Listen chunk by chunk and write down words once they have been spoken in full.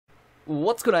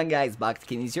What's going on, guys?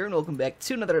 Boxkinies here, and welcome back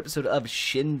to another episode of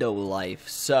Shindo Life.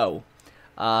 So,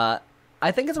 I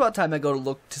think it's about time I go to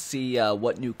look to see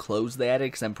what new clothes they added,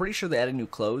 because I'm pretty sure they added new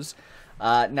clothes.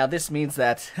 Now, this means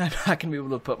that I'm not going to be able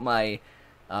to put my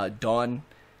Dawn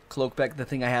cloak back, the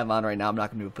thing I have on right now. I'm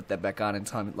not going to be able to put that back on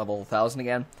until I'm at level 1000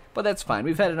 again, but that's fine.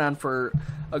 We've had it on for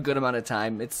a good amount of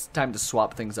time. It's time to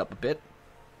swap things up a bit.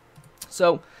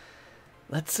 So,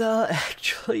 let's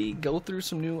actually go through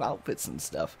some new outfits and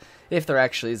stuff. If there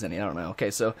actually is any, I don't know.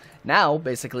 Okay, so now,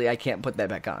 basically, I can't put that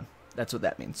back on. That's what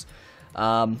that means.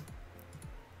 Now,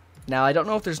 I don't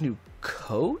know if there's new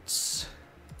coats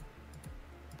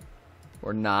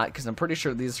or not, because I'm pretty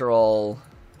sure these are all...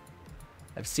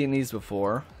 I've seen these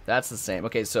before. That's the same.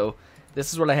 Okay, so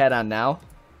this is what I had on now.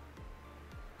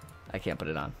 I can't put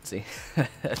it on. See?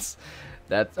 that's...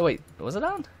 Oh, wait. Was it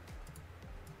on?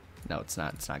 No, it's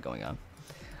not. It's not going on.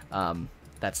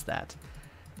 That's that.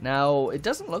 Now, it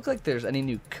doesn't look like there's any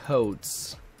new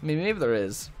coats. I mean, maybe there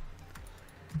is.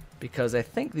 Because I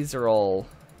think these are all...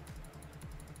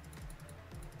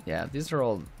 Yeah, these are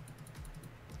all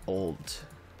old.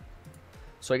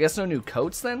 So I guess no new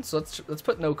coats then? So let's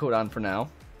put no coat on for now.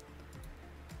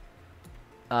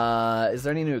 Is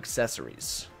there any new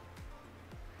accessories?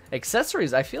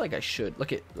 Accessories, I feel like I should.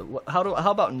 Look at... How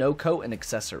about no coat and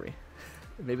accessory?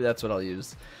 Maybe that's what I'll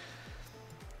use.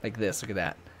 Like this, look at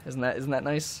that. Isn't that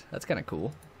nice? That's kind of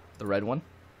cool. The red one.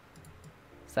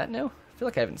 Is that new? I feel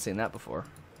like I haven't seen that before.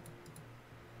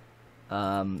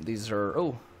 These are...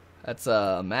 Oh, that's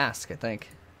a mask, I think.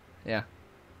 Yeah.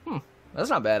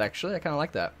 That's not bad, actually. I kind of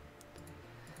like that.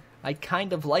 I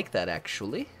kind of like that,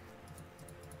 actually.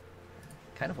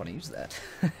 Kind of want to use that.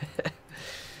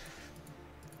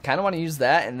 Kind of want to use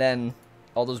that, and then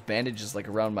all those bandages, like,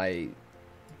 around my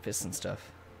fists and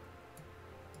stuff.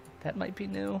 That might be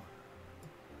new.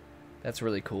 That's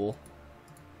really cool.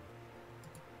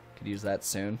 Could use that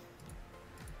soon.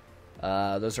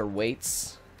 Those are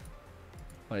weights.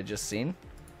 What I just seen.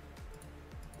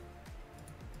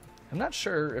 I'm not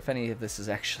sure if any of this is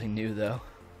actually new, though.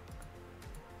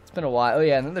 It's been a while. Oh,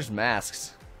 yeah, and then there's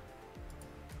masks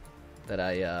that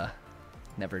I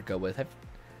never go with. I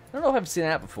don't know if I've seen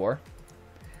that before.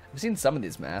 I've seen some of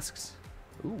these masks.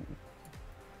 Ooh.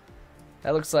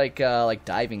 That looks like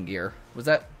diving gear.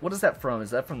 What is that from?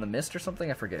 Is that from The Mist or something?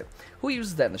 I forget. Who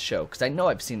uses that in the show? Because I know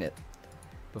I've seen it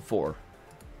before.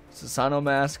 Susano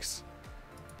masks.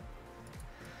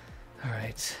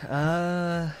 Alright.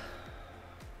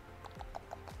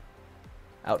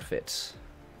 Outfit.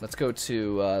 Let's go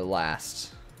to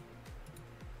last.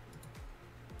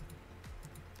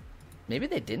 Maybe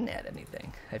they didn't add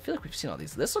anything. I feel like we've seen all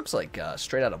these. This looks like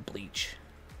straight out of Bleach.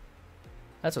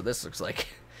 That's what this looks like.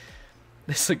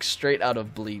 This looks straight out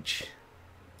of Bleach.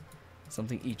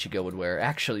 Something Ichigo would wear.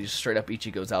 Actually, just straight up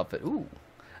Ichigo's outfit. Ooh,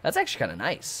 that's actually kind of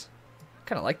nice. I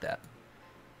kind of like that.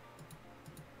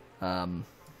 I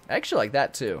actually like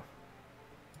that too.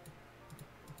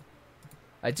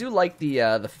 I do like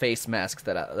the face mask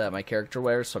that my character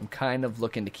wears, so I'm kind of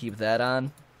looking to keep that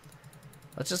on.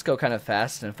 Let's just go kind of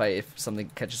fast, and if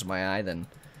something catches my eye, then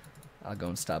I'll go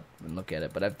and stop and look at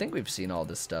it. But I think we've seen all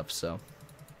this stuff, so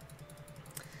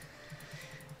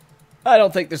I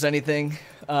don't think there's anything.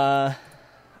 Oh,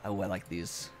 I like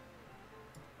these.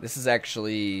 This is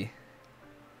actually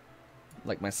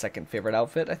like my second favorite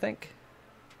outfit, I think.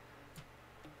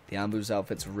 The Ambu's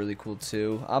outfit's really cool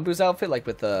too. Ambu's outfit, like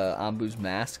with the Ambu's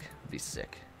mask, would be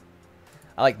sick.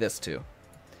 I like this too.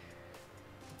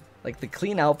 Like the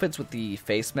clean outfits with the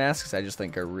face masks, I just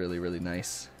think are really, really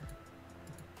nice.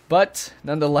 But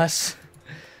nonetheless,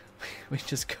 we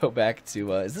just go back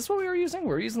to. Is this what we were using?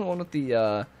 Were we using the one with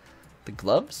the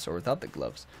gloves or without the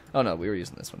gloves? Oh no, we were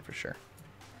using this one for sure.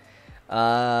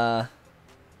 Band.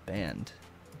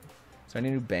 Is there any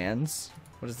new bands?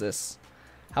 What is this?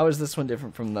 How is this one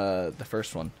different from the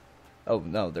first one? Oh,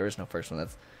 no, there is no first one.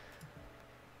 That's...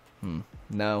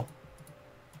 No.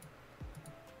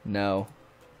 No.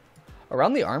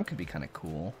 Around the arm could be kind of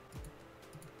cool.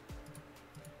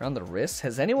 Around the wrist?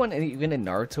 Has anyone, even in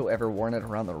Naruto, ever worn it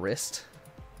around the wrist?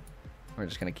 We're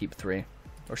just going to keep 3.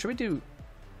 Or should we do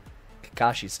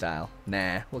Kakashi style?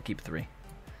 Nah, we'll keep 3.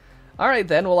 Alright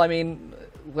then, well, I mean,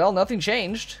 well, nothing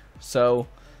changed. So...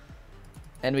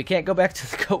 And we can't go back to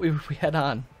the coat we had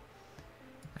on.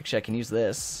 Actually, I can use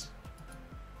this.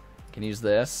 Can use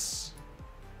this.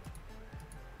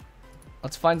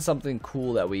 Let's find something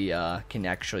cool that we can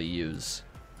actually use.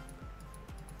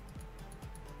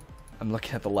 I'm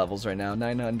looking at the levels right now.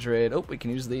 900. Oh, we can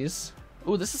use these.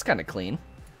 Oh, this is kind of clean.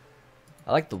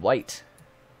 I like the white.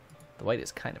 The white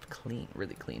is kind of clean,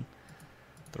 really clean.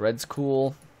 The red's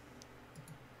cool.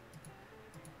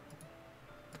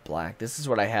 black. This is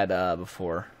what I had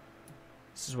before.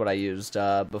 This is what I used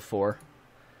before.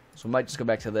 So we might just go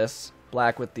back to this.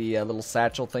 Black with the little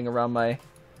satchel thing around my...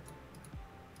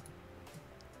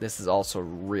 This is also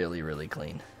really, really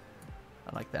clean.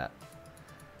 I like that.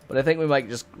 But I think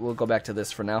we'll go back to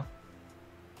this for now.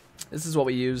 This is what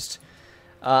we used.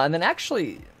 And then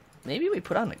actually, maybe we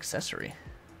put on an accessory.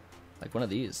 Like one of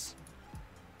these.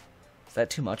 Is that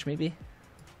too much, maybe?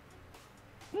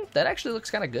 That actually looks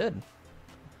kind of good.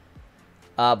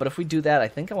 But if we do that, I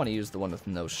think I want to use the one with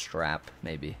no strap,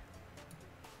 maybe.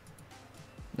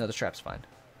 No, the strap's fine.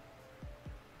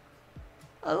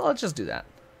 Let's just do that.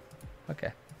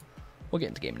 Okay. We'll get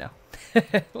into game now.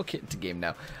 We'll get into game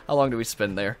now. How long do we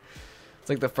spend there? It's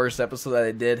like the first episode that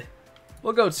I did.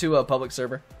 We'll go to a public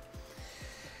server.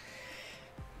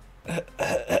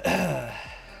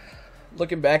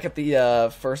 Looking back at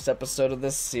the first episode of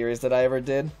this series that I ever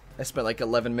did, I spent like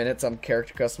 11 minutes on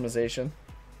character customization.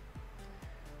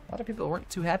 A lot of people weren't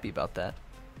too happy about that.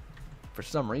 For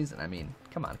some reason, I mean,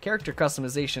 come on. Character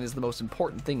customization is the most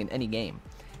important thing in any game.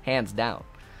 Hands down.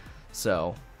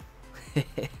 So,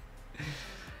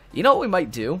 you know what we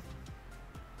might do?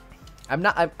 I'm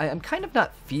kind of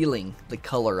not feeling the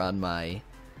color on my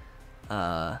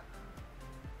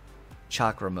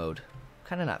chakra mode. I'm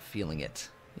kind of not feeling it,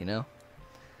 you know?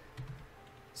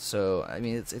 So, I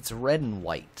mean, it's red and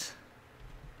white.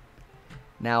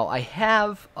 Now, I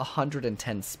have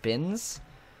 110 spins.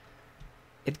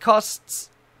 It costs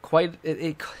quite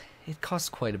it costs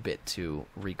quite a bit to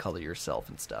recolor yourself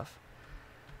and stuff.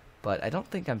 But I don't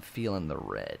think I'm feeling the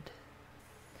red.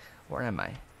 Where am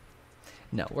I?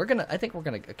 No, I think we're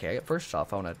gonna okay, first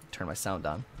off I wanna turn my sound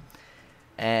on.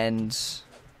 And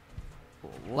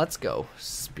let's go,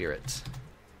 Spirit.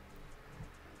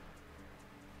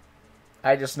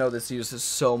 I just know this uses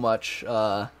so much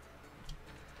alright,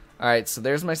 so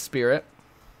there's my Spirit.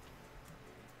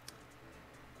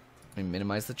 Let me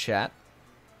minimize the chat.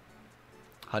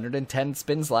 110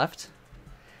 spins left.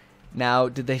 Now,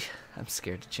 did they... I'm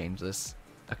scared to change this.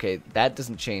 Okay, that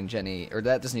doesn't change any... Or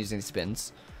that doesn't use any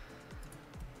spins.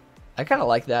 I kind of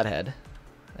like that head.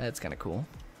 That's kind of cool.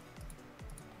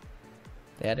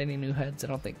 They had any new heads? I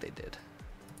don't think they did.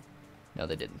 No,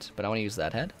 they didn't. But I want to use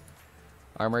that head.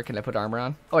 Armor, can I put armor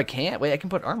on? Oh, I can't? Wait, I can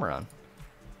put armor on.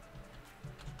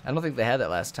 I don't think they had that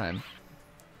last time.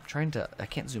 I'm trying to... I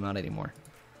can't zoom out anymore.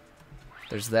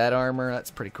 There's that armor. That's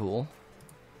pretty cool.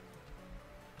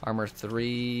 Armor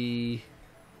 3.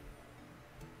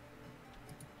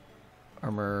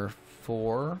 Armor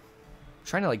 4. I'm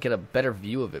trying to like get a better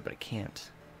view of it, but I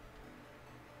can't.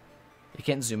 You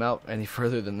can't zoom out any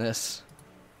further than this.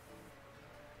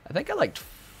 I think I liked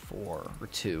 4 or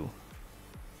 2.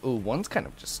 Ooh, 1's kind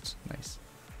of just nice.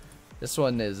 This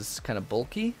one is kind of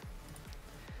bulky.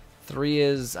 3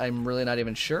 is, I'm really not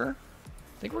even sure.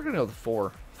 I think we're going to go with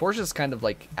 4. 4's just kind of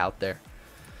like out there.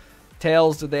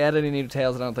 Tails, did they add any new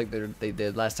tails? I don't think they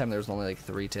did. Last time there was only like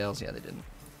 3 tails. Yeah, they didn't.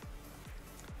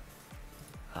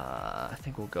 I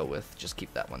think we'll go with, just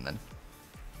keep that one then.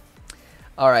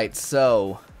 Alright,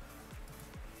 so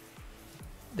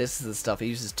this is the stuff. It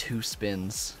uses 2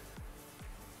 spins.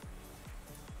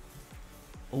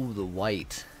 Oh, the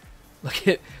white. Look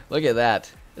at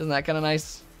that. Isn't that kind of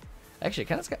nice? Actually, it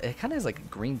kind of has like a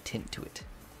green tint to it.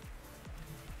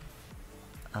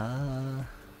 The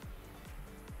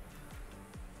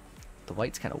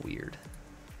white's kind of weird.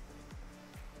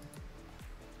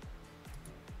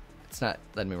 It's not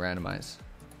letting me randomize.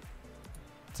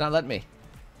 It's not letting me.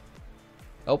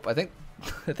 Oh, I think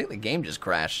I think the game just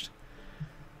crashed.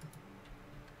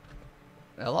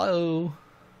 Hello?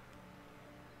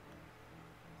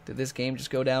 Did this game just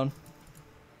go down?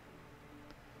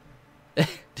 Did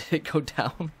it go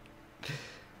down?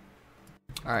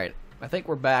 Alright, I think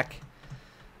we're back.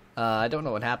 I don't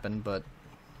know what happened, but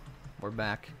we're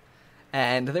back.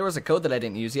 And there was a code that I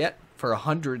didn't use yet for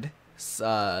 100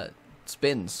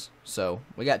 spins. So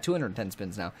we got 210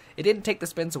 spins now. It didn't take the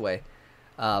spins away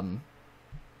from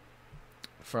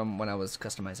when I was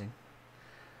customizing.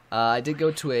 I did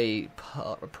go to a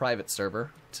private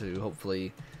server to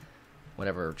hopefully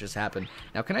whatever just happened.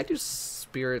 Now, can I do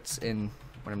spirits when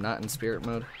I'm not in spirit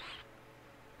mode?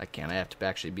 I can't. I have to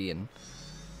actually be in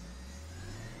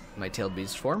my tailed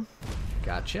beast form.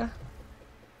 Gotcha.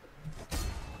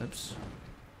 Oops.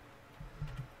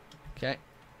 Okay.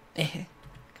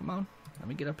 Come on. Let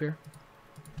me get up here.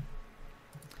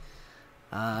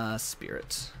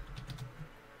 Spirits.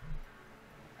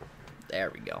 There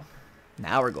we go.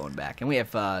 Now we're going back. And we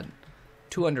have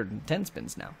 210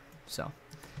 spins now. So,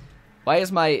 why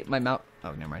is my mount...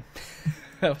 Oh, never mind.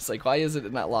 I was like, why is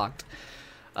it not locked?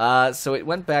 So it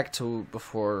went back to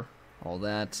before all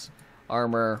that.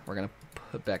 Armor, we're going to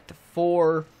put back to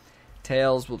 4.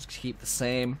 Tails, we'll just keep the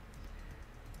same.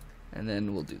 And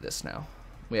then we'll do this now.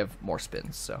 We have more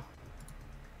spins, so.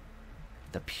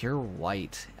 The pure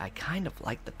white. I kind of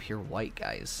like the pure white,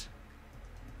 guys.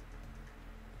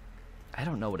 I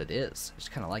don't know what it is. I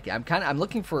just kind of like it. I'm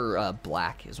looking for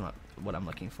black is what I'm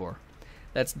looking for.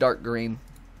 That's dark green.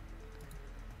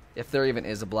 If there even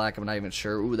is a black, I'm not even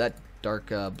sure. Ooh, that dark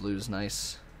blue is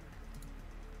nice.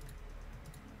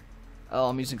 Oh,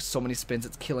 I'm using so many spins,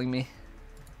 it's killing me.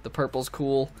 The purple's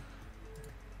cool.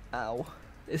 Ow.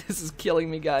 This is killing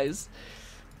me, guys.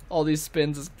 All these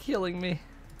spins is killing me.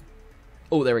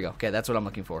 Oh, there we go. Okay, that's what I'm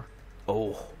looking for.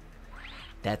 Oh,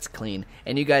 that's clean.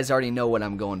 And you guys already know what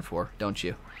I'm going for, don't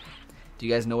you? Do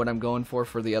you guys know what I'm going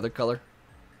for the other color?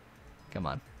 Come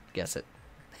on, guess it.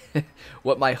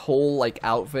 What my whole like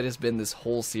outfit has been this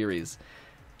whole series.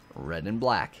 Red and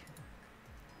black.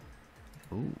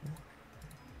 Ooh.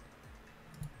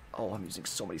 Oh, I'm using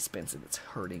so many spins and it's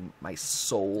hurting my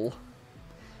soul.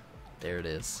 There it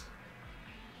is.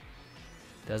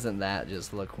 Doesn't that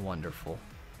just look wonderful?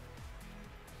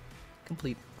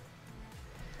 Complete.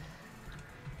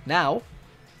 Now,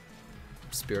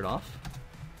 spirit off.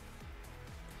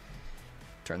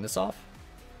 Turn this off.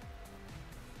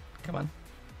 Come on.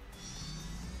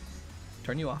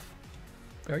 Turn you off.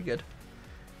 Very good.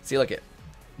 See, look it.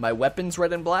 My weapon's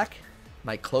red and black.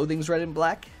 My clothing's red and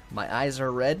black. My eyes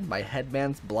are red. My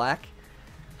headband's black.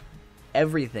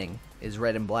 Everything is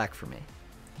red and black for me.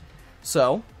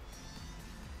 So,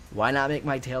 why not make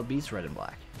my tailed beast red and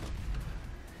black?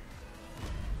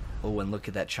 Oh, and look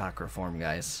at that chakra form,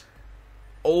 guys.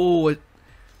 Oh,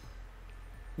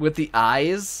 with the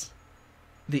eyes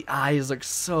look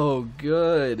so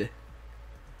good.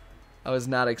 I was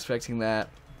not expecting that.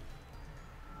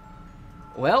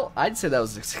 Well, I'd say that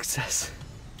was a success.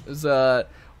 It was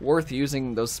worth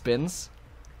using those spins.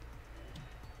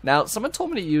 Now, someone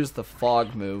told me to use the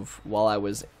fog move while I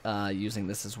was using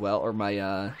this as well, or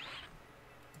my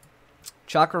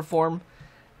chakra form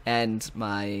and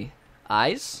my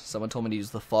eyes. Someone told me to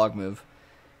use the fog move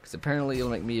because apparently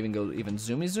it'll make me even go even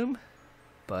zoomy zoom,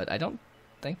 but I don't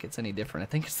think it's any different.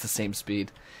 I think it's the same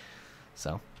speed.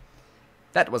 So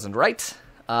that wasn't right.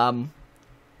 But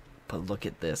look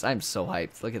at this. I'm so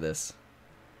hyped. Look at this.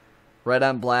 Red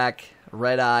on black,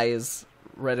 red eyes,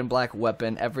 red and black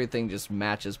weapon. Everything just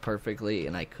matches perfectly,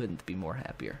 and I couldn't be more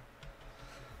happier.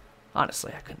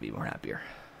 Honestly, I couldn't be more happier.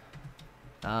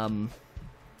 Let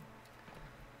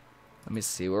me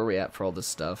see, where are we at for all this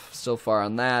stuff? Still far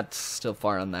on that, still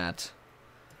far on that.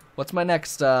 What's my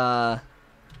next, Akuma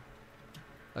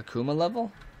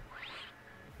level?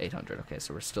 800, okay,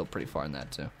 so we're still pretty far on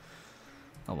that, too.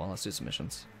 Oh, well, let's do some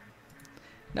missions.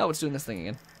 No, it's doing this thing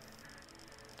again.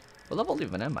 What level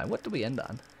even am I? What do we end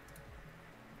on?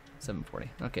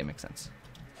 740. Okay, makes sense.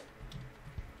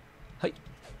 Hi.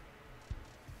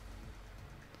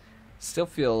 Still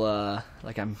feel,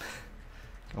 like I'm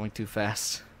going too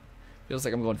fast. Feels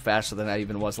like I'm going faster than I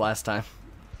even was last time.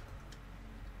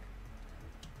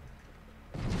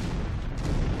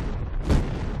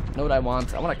 Know what I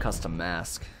want? I want a custom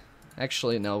mask.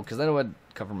 Actually, no, because then it would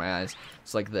cover my eyes.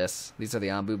 It's like this. These are the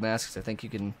Ambu masks. I think you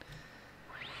can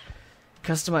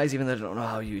customize, even though I don't know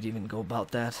how you'd even go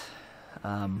about that.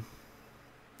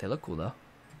 They look cool, though.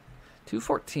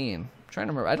 214. I'm trying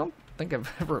to remember. I don't think I've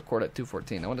ever recorded at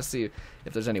 214. I want to see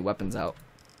if there's any weapons out.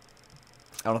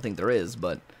 I don't think there is,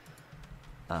 but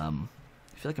I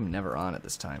feel like I'm never on at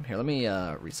this time. Here, let me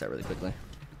reset really quickly.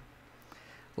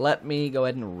 Let me go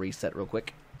ahead and reset real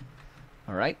quick.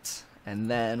 Alright,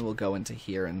 and then we'll go into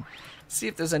here and see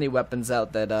if there's any weapons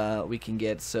out that we can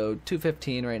get. So,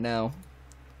 215 right now.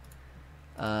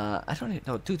 I don't even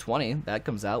know, 220, that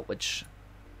comes out, which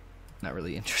I'm not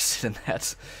really interested in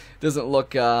that. Doesn't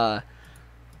look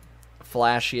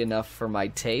flashy enough for my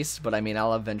taste, but I mean,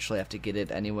 I'll eventually have to get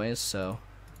it anyways, so.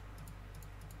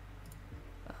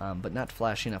 But not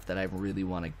flashy enough that I really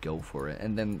want to go for it.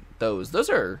 And then those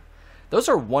are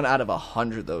 1 out of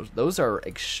 100. Those are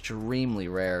extremely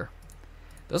rare.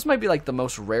 Those might be like the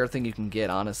most rare thing you can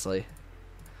get, honestly.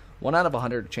 1 out of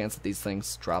 100 chance of these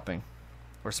things dropping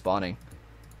or spawning.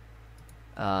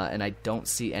 And I don't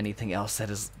see anything else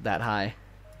that is that high.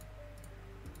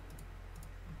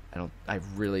 I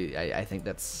think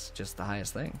that's just the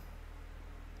highest thing.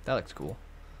 That looks cool.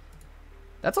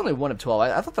 That's only 1 of 12.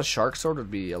 I thought the shark sword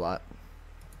would be a lot.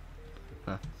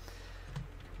 Huh.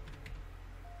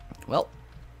 Well,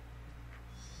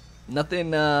 nothing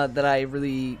that I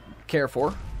really care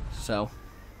for, so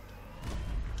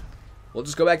we'll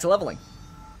just go back to leveling.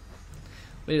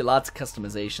 We did lots of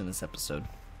customization this episode.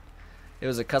 It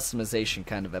was a customization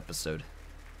kind of episode.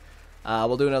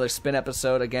 We'll do another spin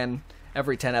episode. Again,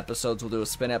 every 10 episodes we'll do a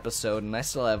spin episode, and I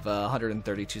still have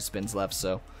 132 spins left,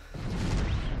 so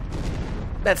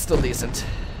that's still decent.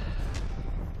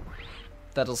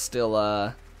 That'll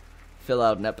still fill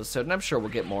out an episode, and I'm sure we'll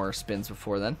get more spins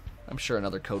before then. I'm sure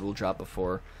another code will drop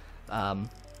before, I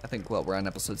think, well, we're on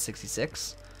episode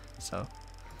 66, so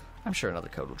I'm sure another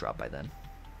code will drop by then.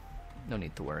 No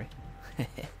need to worry.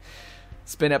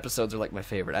 Spin episodes are like my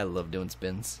favorite. I love doing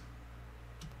spins.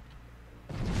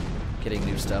 Getting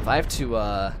new stuff. I have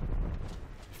to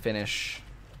finish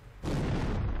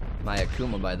my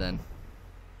Akuma by then.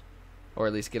 Or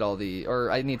at least get all the...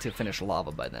 Or I need to finish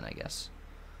Lava by then, I guess.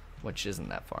 Which isn't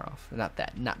that far off. Not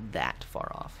that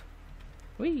far off.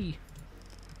 Whee!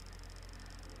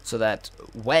 So that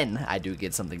when I do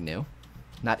get something new,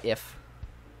 not if,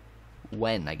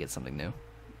 when I get something new,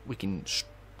 we can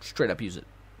straight up use it.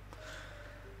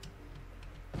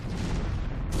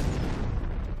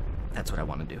 That's what I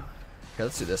want to do. Okay,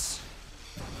 let's do this.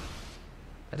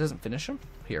 That doesn't finish him?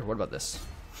 Here, what about this?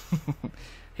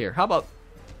 Here, how about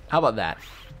that?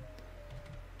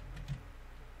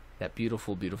 That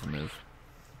beautiful, beautiful move.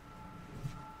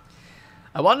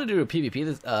 I wanted to do a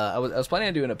PvP. I was planning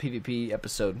on doing a PvP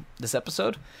episode this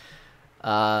episode,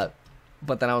 but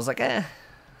then I was like, I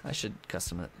should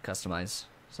customize.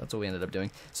 So that's what we ended up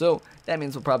doing. So that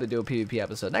means we'll probably do a PvP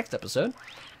episode next episode.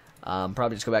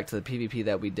 Probably just go back to the PvP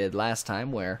that we did last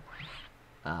time, where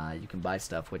you can buy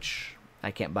stuff, which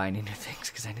I can't buy any new things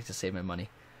because I need to save my money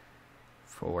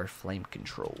for flame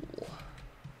control.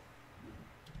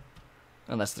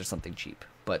 Unless there's something cheap.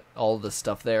 But all the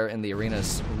stuff there in the arena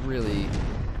is really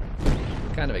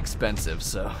kind of expensive,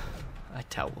 so I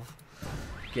doubt we'll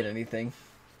get anything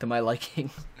to my liking.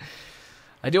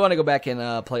 I do want to go back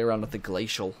and play around with the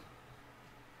Glacial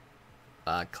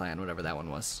clan, whatever that one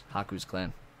was. Haku's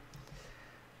clan.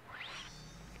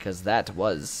 Because that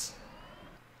was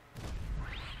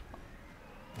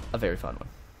a very fun one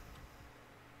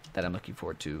that I'm looking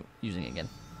forward to using again.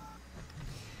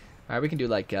 Alright, we can do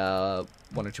like 1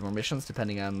 or 2 more missions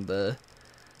depending on the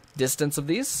distance of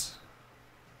these.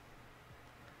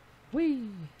 Whee!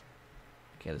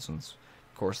 Okay, this one's...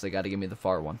 Of course they gotta give me the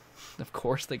far one. Of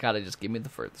course they gotta just give me the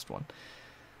furthest one.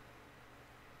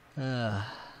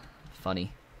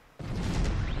 Funny.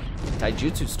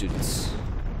 Taijutsu students.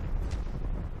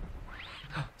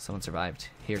 Someone survived.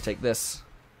 Here, take this.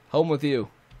 Home with you.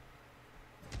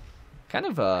 Kind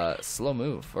of a slow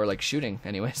move, or like shooting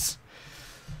anyways.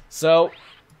 So,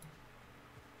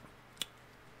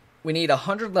 we need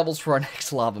 100 levels for our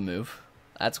next lava move.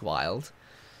 That's wild.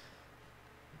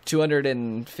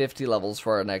 250 levels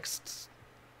for our next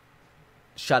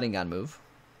Sharingan move.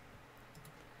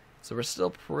 So we're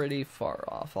still pretty far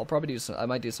off. I'll probably do some. I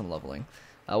might do some leveling.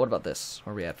 What about this?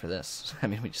 Where are we at for this? I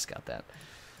mean, we just got that.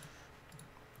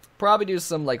 Probably do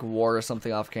some like war or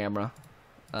something off camera.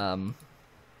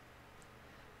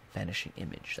 Vanishing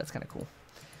image. That's kind of cool.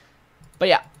 But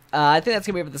yeah, I think that's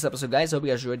gonna be it for this episode, guys. I hope you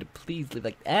guys enjoyed. Please leave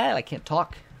I can't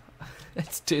talk.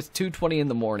 It's 2:20 in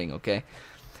the morning. Okay.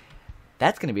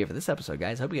 That's going to be it for this episode,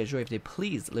 guys. I hope you guys enjoyed today.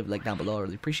 Please leave a like down below. I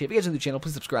really appreciate it. If you guys are new to the channel,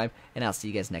 please subscribe, and I'll see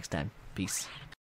you guys next time. Peace.